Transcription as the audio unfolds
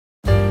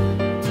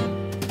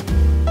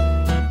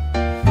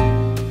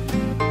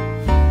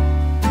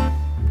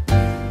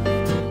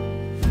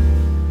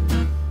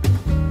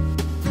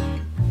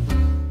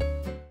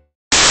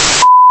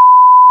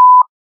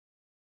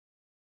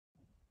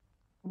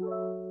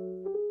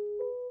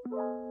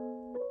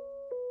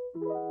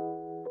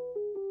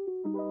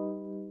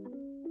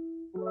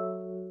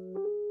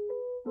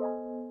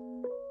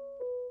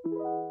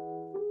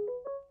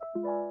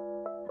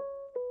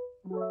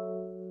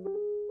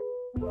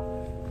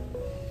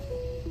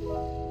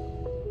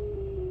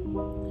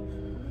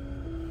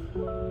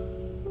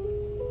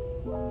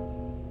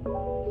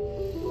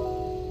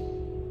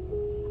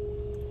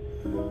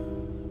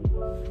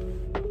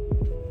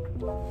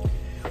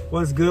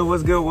What's good,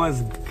 YouTube?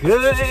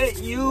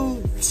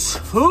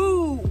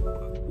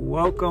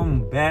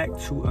 Welcome back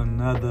to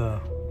another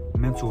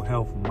Mental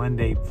Health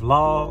Monday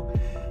vlog.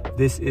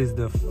 This is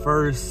the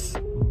first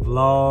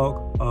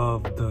vlog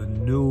of the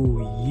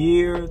new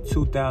year,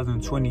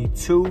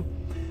 2022.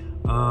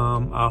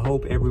 I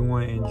hope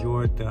everyone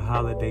enjoyed the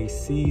holiday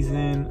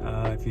season.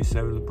 If you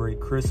celebrate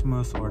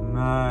Christmas or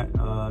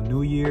not,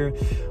 New Year,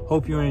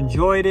 hope you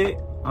enjoyed it.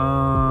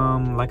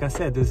 Like I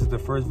said, this is the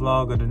first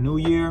vlog of the new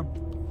year.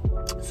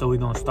 So we're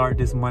gonna start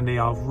this Monday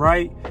off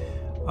right.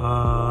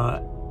 I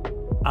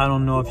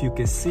don't know if you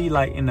can see,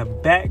 like in the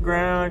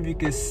background, if you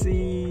can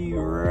see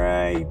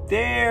right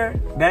there,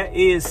 that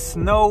is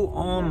snow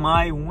on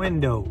my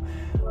window.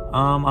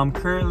 I'm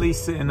currently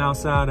sitting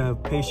outside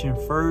of Patient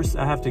First.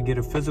 I have to get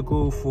a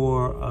physical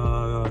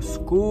for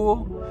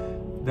school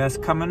that's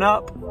coming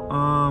up.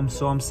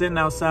 So I'm sitting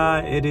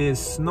outside. It is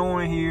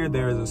snowing here.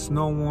 There is a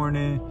snow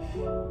warning.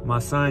 My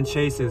son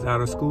Chase is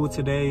out of school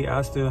today.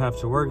 I still have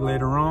to work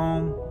later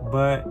on,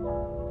 but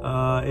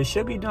it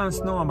should be done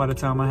snowing by the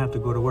time I have to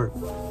go to work.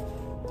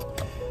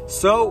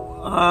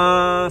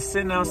 So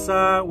sitting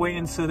outside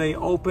waiting till they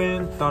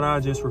open. Thought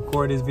I'd just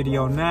record this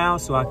video now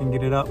so I can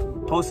get it up,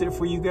 post it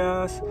for you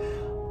guys.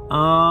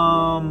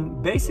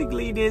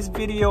 Basically this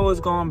video is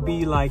gonna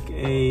be like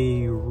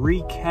a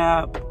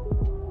recap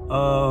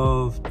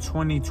of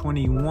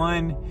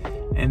 2021,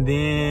 and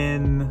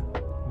then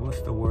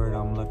what's the word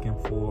I'm looking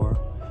for,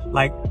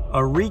 like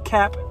a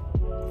recap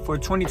for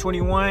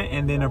 2021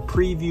 and then a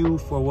preview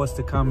for what's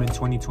to come in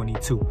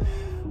 2022.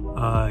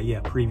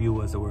 Yeah, preview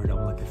was the word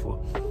I'm looking for.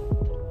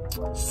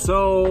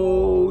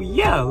 So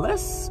yeah,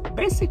 let's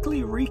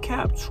basically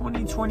recap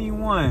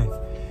 2021.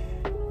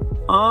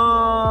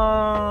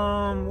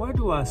 Where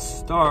do I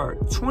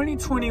start?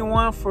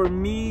 2021 for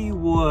me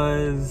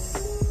was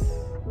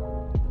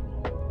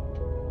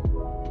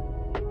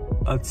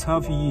a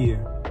tough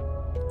year.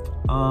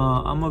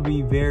 I'm gonna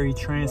be very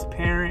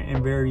transparent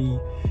and very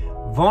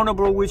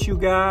vulnerable with you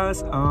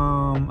guys.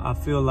 I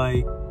feel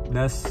like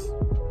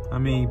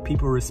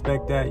people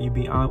respect that. You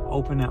be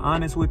open and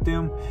honest with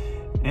them.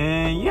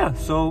 And yeah,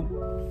 so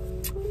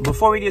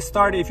before we get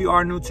started, if you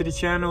are new to the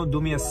channel,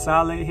 do me a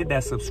solid, hit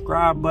that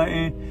subscribe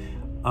button,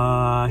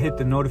 hit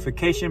the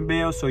notification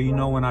bell so you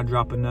know when I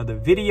drop another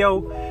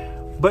video.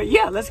 But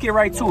yeah, let's get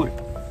right to it.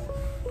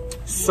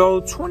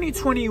 So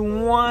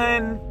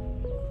 2021,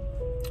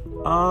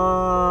 a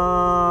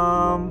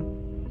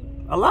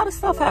lot of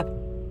stuff happened.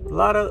 A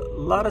lot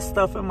of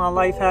stuff in my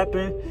life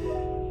happened.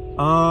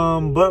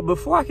 But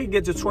before I could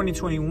get to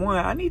 2021,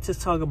 I need to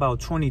talk about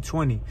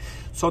 2020.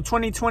 So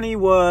 2020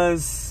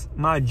 was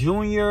my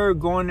junior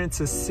going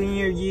into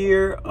senior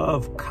year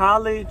of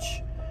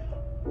college.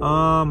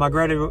 I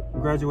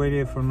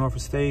graduated from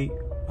Norfolk State.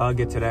 I'll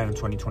get to that in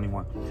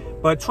 2021.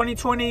 But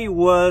 2020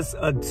 was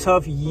a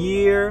tough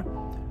year.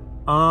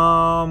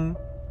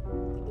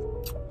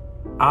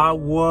 I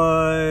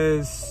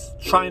was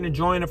trying to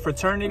join a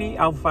fraternity,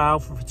 Alpha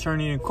Alpha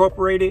Fraternity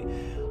Incorporated.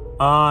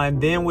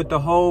 And then with the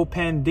whole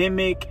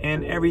pandemic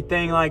and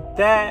everything like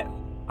that,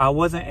 I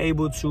wasn't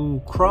able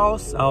to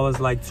cross. I was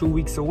like 2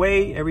 weeks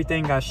away.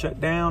 Everything got shut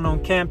down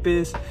on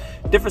campus,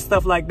 different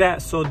stuff like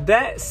that. So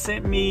that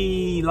sent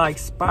me like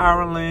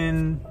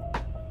spiraling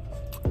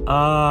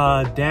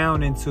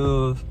down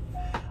into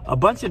a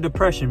bunch of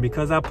depression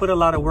because I put a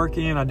lot of work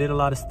in. I did a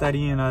lot of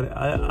studying.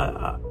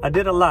 I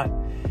did a lot.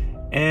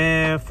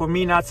 And for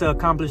me not to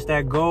accomplish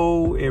that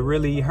goal, it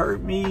really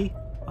hurt me.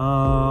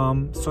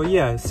 So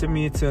yeah, it sent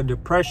me into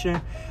depression.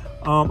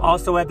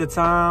 Also at the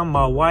time,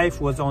 my wife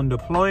was on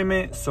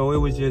deployment, so it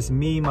was just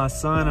me, my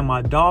son, and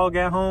my dog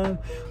at home.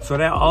 So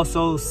that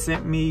also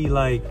sent me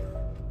like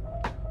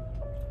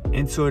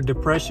into a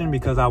depression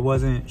because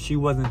she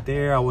wasn't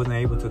there. I wasn't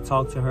able to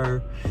talk to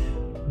her,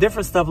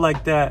 different stuff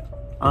like that.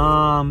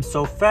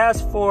 So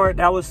fast forward,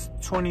 that was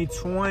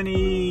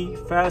 2020.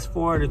 Fast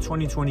forward to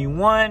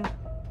 2021.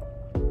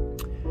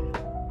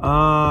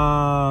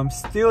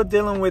 Still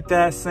dealing with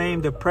that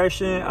same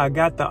depression. I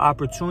got the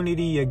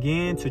opportunity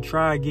again to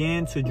try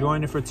again to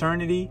join the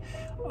fraternity.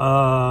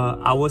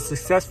 I was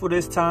successful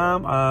this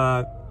time.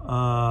 I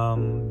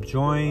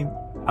joined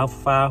Alpha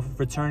Phi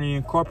Fraternity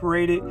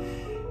Incorporated.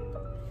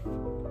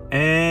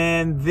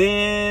 And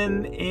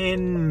then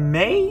in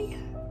May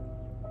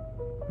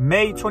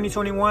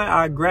 2021,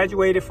 I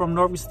graduated from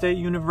Norfolk State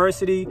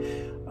University.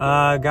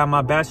 Got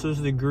my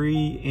bachelor's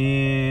degree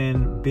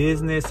in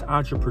business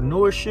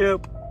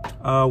entrepreneurship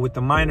with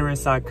a minor in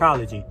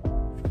psychology.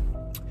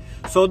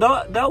 So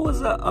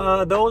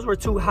those were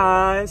two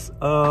highs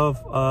of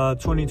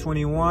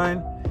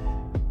 2021.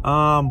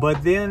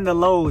 But then the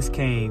lows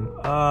came.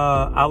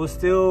 I was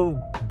still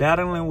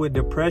battling with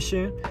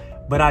depression,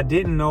 but I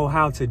didn't know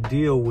how to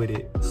deal with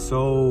it.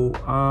 So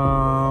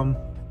I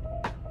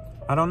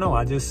don't know.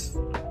 I just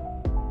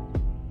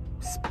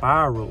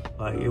spiraled.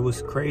 Like, it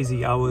was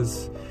crazy. I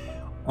was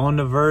on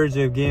the verge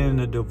of getting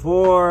a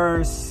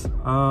divorce.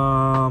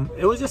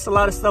 It was just a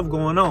lot of stuff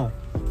going on.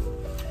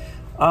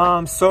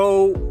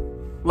 So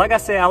like I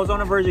said, I was on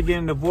the verge of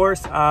getting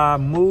divorced. I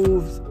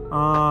moved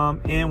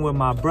in with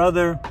my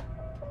brother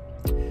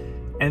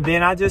And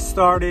then I just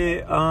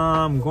started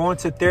going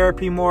to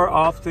therapy more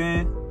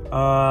often.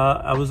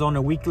 I was on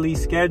a weekly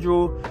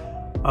schedule,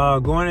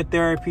 going to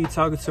therapy,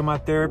 talking to my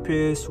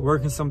therapist,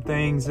 working some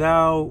things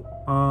out,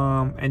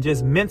 and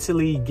just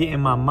mentally getting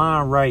my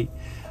mind right.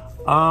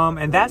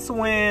 And that's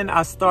when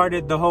I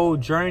started the whole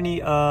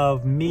journey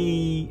of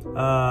me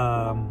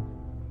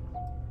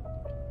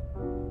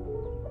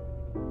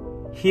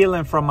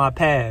healing from my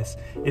past.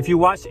 If you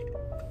watch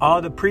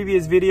all the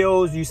previous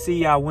videos, you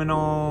see I went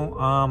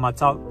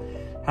on,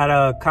 had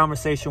a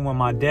conversation with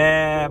my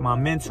dad, my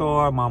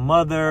mentor, my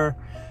mother.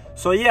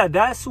 So yeah,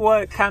 that's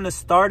what kind of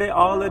started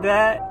all of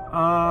that.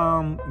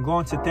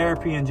 Going to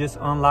therapy and just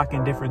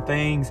unlocking different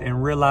things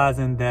and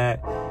realizing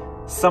that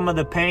some of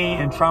the pain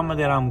and trauma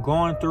that I'm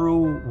going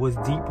through was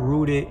deep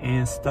rooted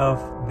in stuff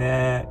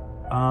that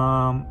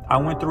I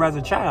went through as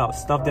a child,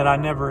 stuff that I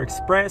never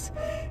expressed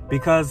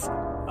because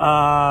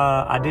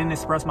I didn't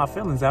express my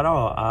feelings at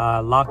all. I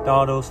locked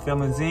all those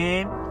feelings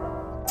in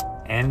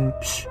and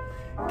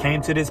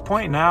came to this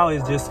point now.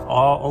 It's just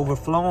all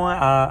overflowing.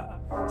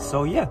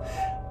 So yeah,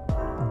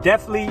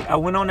 definitely I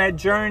went on that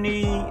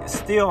journey,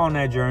 still on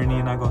that journey.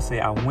 And I'm gonna say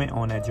I went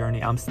on that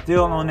journey. I'm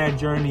still on that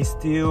journey,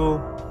 still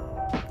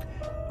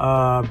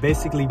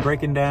basically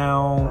breaking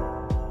down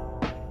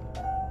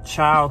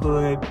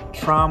childhood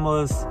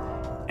traumas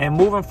and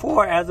moving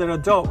forward as an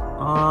adult.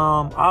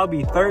 I'll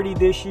be 30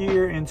 this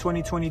year in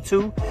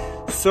 2022.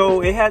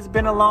 So it has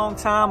been a long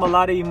time. A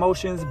lot of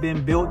emotions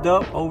been built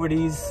up over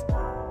these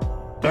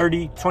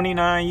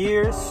 29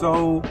 years.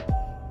 So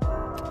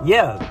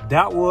yeah,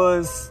 that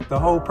was the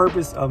whole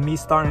purpose of me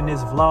starting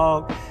this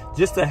vlog,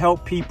 just to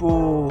help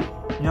people,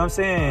 you know what I'm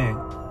saying,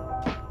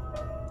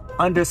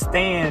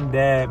 understand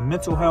that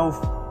mental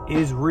health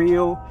is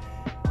real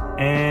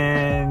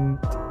and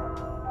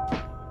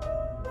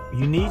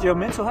you need your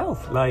mental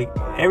health. Like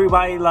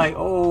everybody like,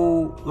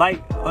 oh, like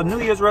a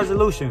New Year's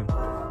resolution.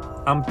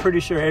 I'm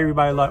pretty sure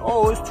everybody like,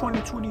 oh, it's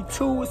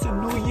 2022, it's a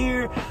new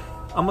year,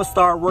 I'm gonna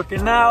start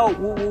working out,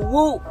 woo, woo,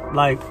 woo.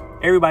 Like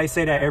everybody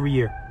say that every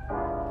year.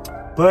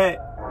 But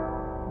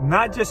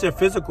not just your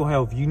physical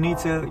health, you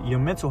need your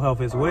mental health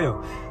as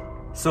well.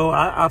 So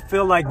I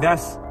feel like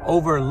that's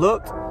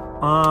overlooked,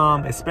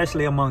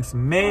 especially amongst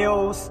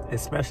males,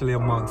 especially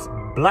amongst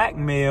black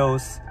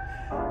males.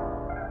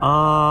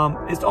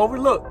 It's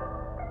overlooked.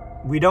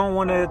 We don't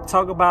want to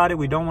talk about it.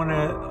 We don't want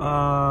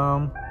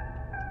to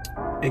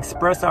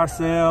express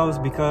ourselves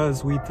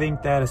because we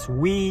think that it's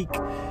weak.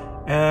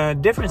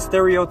 Different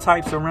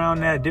stereotypes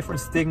around that,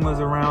 different stigmas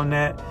around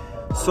that.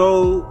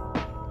 So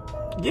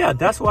yeah,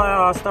 that's why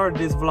I started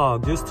this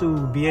vlog, just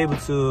to be able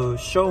to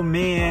show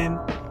men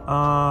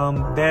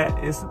that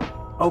it's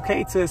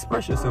okay to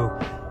express yourself.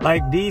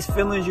 Like these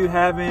feelings you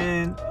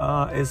having,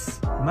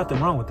 it's nothing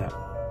wrong with that.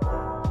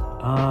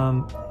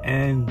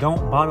 And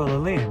don't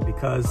bottle it in,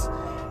 because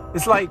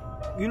it's like,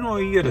 you know,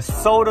 you get a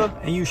soda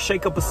and you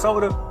shake up a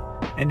soda,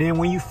 and then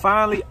when you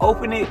finally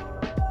open it,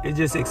 it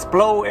just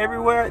explode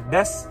everywhere.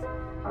 That's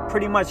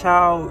pretty much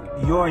how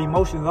your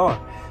emotions are.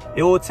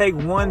 It will take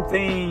one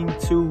thing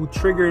to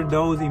trigger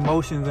those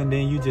emotions, and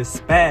then you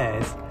just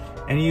spaz.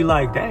 And you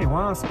like, dang,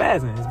 why I'm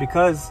spazzing? It's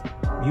because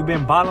you've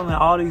been bottling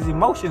all these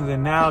emotions,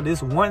 and now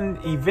this one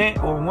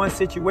event or one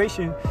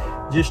situation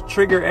just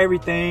trigger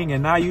everything,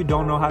 and now you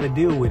don't know how to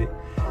deal with it.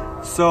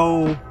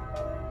 So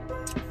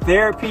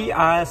therapy,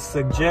 I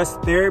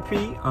suggest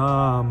therapy.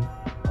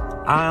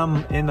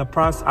 I'm in the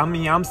process. I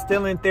mean, I'm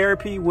still in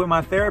therapy with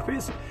my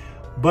therapist.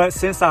 But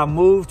since I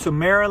moved to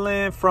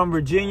Maryland from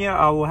Virginia,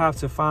 I will have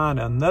to find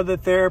another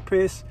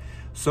therapist.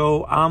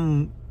 So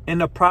I'm in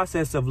the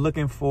process of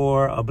looking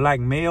for a black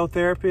male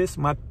therapist.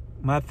 My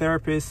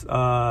therapist,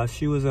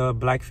 she was a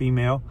black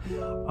female.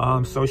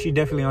 So she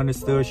definitely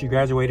understood. She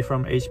graduated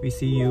from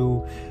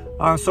HBCU.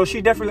 So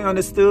she definitely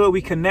understood.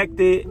 We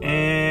connected,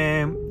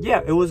 and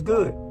yeah, it was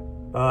good.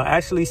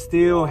 Actually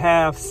still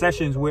have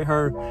sessions with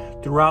her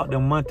throughout the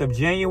month of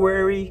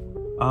January.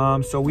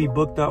 So we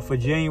booked up for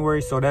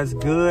January, so that's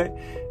good.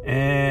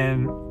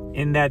 And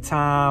in that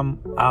time,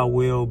 I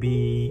will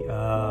be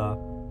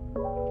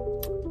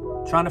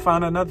trying to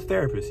find another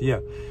therapist. Yeah.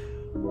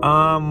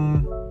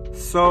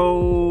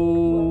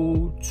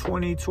 So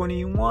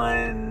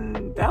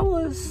 2021, that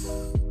was,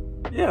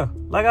 yeah,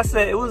 like I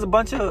said, it was a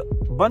bunch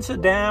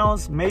of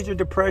downs, major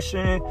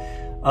depression,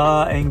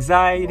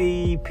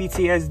 anxiety,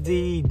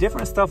 PTSD,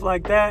 different stuff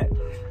like that.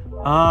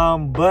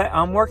 But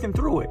I'm working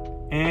through it,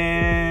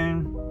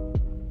 and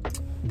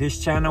this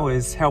channel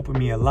is helping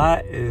me a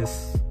lot.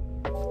 It's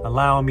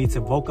allowing me to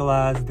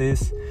vocalize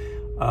this,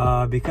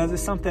 because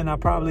it's something I'm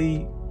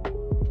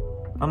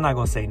not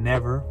gonna say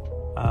never.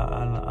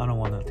 I don't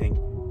want to think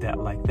that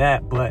like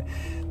that, but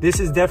this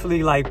is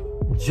definitely like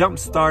jump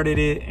started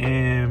it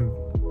and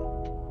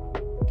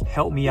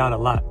helped me out a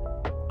lot.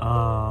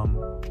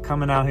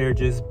 Coming out here,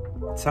 just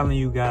telling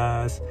you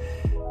guys,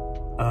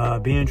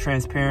 being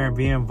transparent,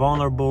 being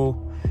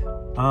vulnerable.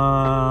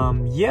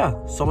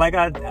 Yeah, so like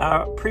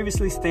I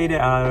previously stated,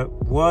 I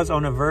was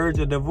on the verge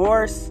of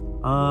divorce.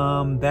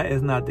 That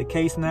is not the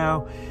case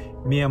now,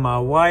 Me and my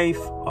wife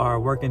are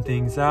working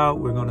things out.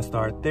 We're going to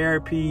start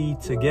therapy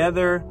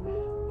together.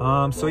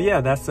 So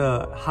yeah, that's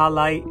a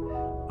highlight.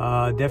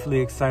 Definitely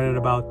excited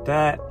about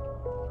that.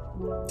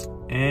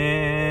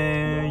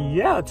 And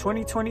yeah,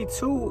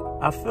 2022,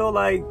 I feel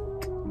like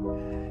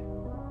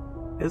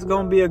it's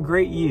going to be a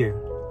great year.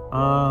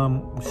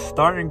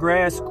 Starting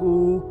grad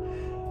school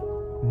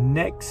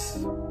next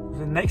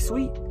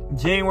week,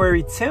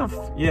 January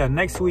 10th. Yeah,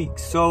 next week.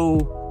 So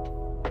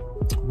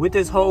with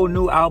this whole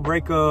new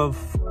outbreak of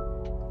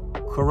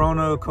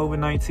Corona,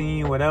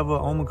 COVID-19, whatever,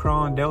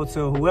 Omicron,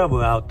 Delta,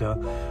 whoever out there,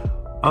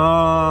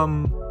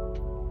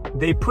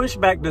 they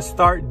pushed back the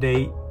start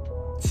date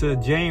to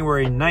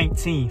January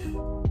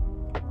 19th.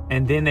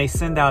 And then they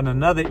send out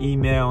another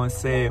email and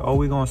say, oh,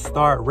 we're going to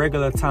start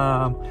regular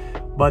time,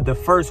 but the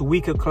first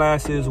week of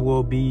classes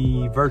will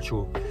be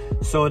virtual.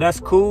 So that's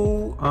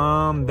cool.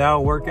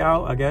 That'll work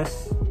out, I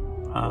guess.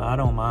 I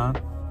don't mind.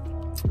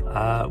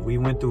 We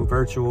went through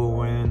virtual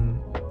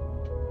when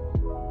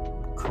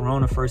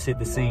Corona first hit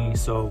the scene.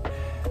 So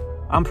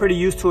I'm pretty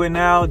used to it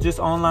now. Just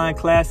online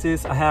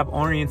classes. I have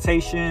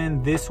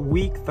orientation this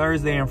week,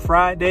 Thursday and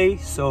Friday.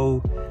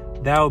 So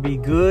that'll be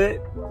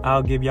good.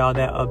 I'll give y'all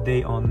that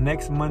update on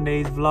next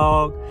Monday's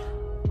vlog.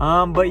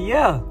 But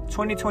yeah,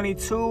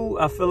 2022,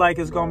 I feel like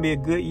it's gonna be a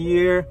good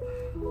year.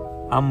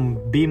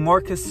 I'm be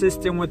more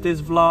consistent with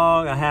this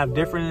vlog. I have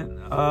different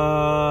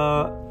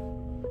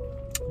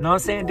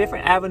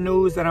different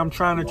avenues that I'm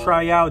trying to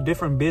try out,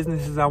 different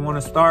businesses I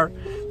want to start.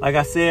 Like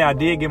I said, I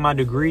did get my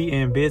degree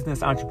in business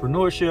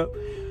entrepreneurship.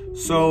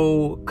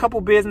 So a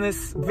couple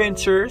business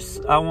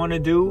ventures I want to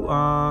do,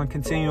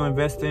 continue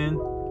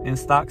investing in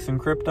stocks and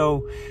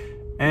crypto.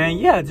 And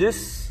yeah,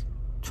 just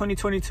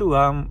 2022.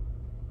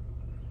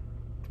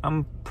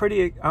 I'm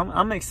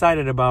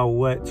excited about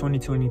what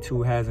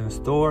 2022 has in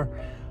store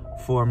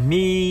for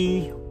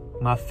me,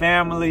 my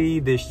family,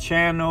 this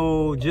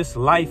channel, just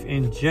life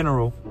in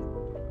general.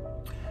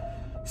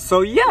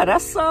 So yeah,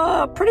 that's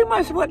pretty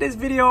much what this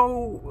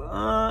video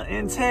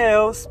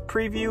entails.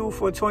 Preview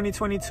for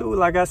 2022.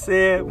 Like I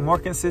said, more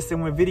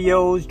consistent with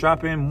videos,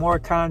 dropping more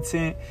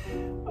content.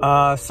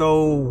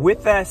 So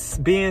with that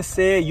being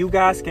said, you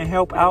guys can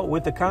help out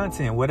with the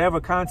content.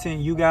 Whatever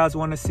content you guys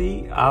want to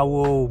see, I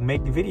will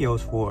make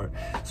videos for.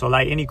 So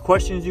like any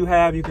questions you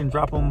have, you can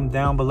drop them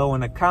down below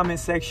in the comment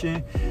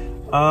section.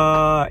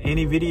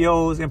 Any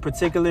videos in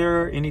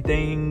particular,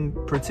 anything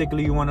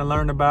particular you want to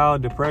learn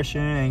about,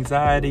 depression,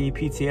 anxiety,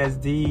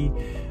 PTSD,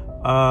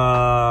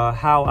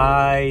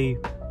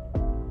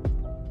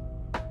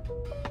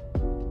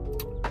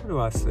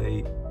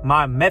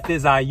 my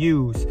methods I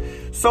use.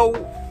 So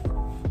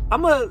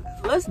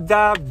let's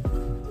dive,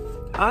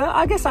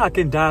 I guess I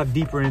can dive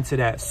deeper into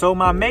that. So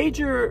my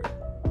major,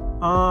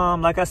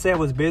 like I said,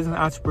 was business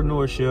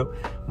entrepreneurship,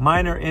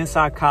 minor in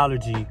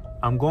psychology.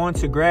 I'm going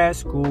to grad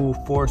school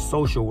for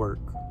social work,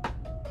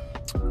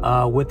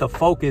 with a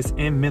focus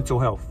in mental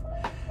health.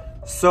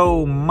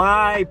 So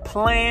my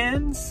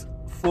plans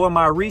for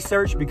my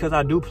research, because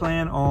I do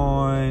plan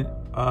on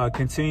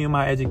continuing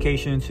my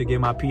education to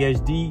get my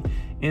PhD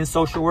in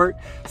social work.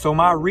 So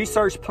my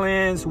research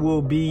plans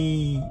will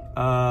be,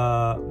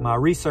 on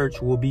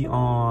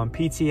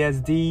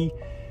PTSD,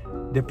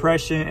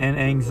 depression, and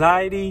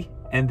anxiety,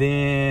 and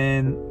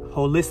then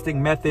holistic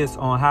methods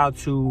on how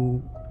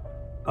to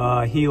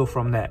heal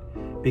from that.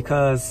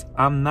 Because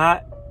I'm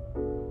not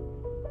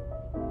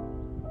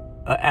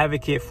an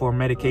advocate for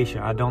medication.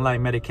 I don't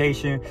like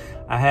medication.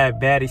 I had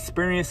bad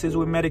experiences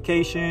with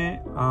medication.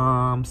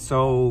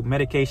 So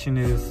medication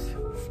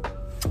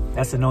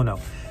that's a no-no.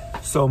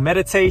 So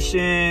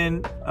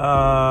meditation,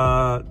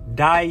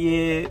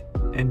 diet,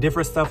 and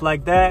different stuff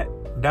like that,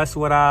 that's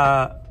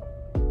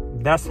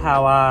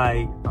how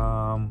I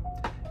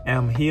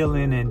am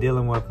healing and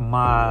dealing with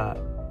my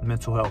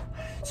mental health.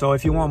 So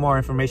if you want more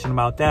information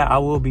about that, I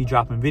will be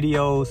dropping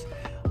videos.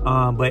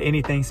 But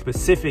anything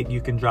specific, you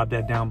can drop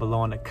that down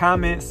below in the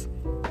comments.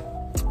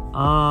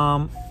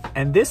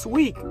 And this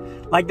week,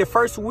 like the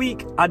first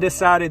week, I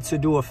decided to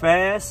do a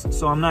fast.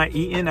 So I'm not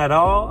eating at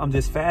all. I'm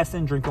just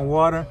fasting, drinking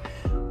water.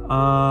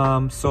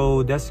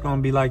 So that's going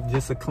to be like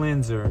just a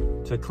cleanser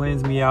to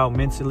cleanse me out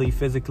mentally,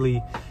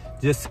 physically,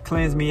 just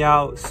cleanse me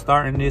out,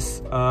 starting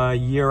this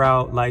year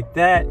out like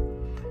that.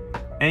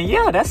 And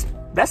yeah, that's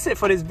it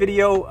for this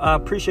video.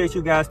 Appreciate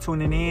you guys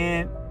tuning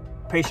in.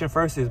 Patient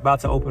First is about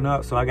to open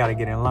up, so I got to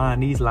get in line.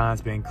 These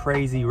lines been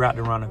crazy, wrapped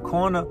around the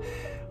corner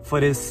for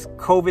this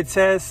COVID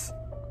test,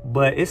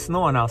 but it's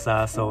snowing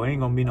outside, so it ain't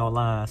gonna be no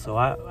line. So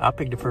I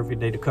picked the perfect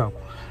day to come.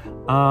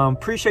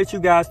 Appreciate you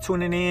guys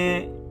tuning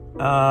in.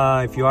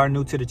 If you are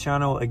new to the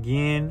channel,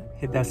 again,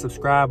 hit that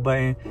subscribe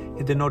button,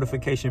 hit the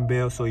notification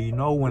bell so you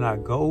know when I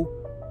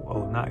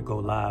not go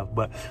live,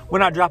 but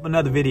when I drop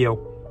another video.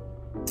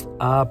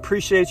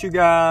 Appreciate you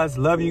guys.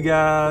 Love you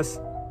guys.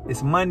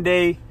 It's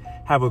Monday.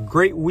 Have a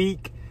great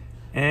week.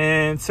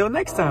 And until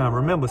next time,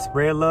 remember,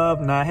 spread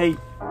love, not hate.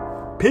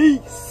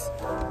 Peace.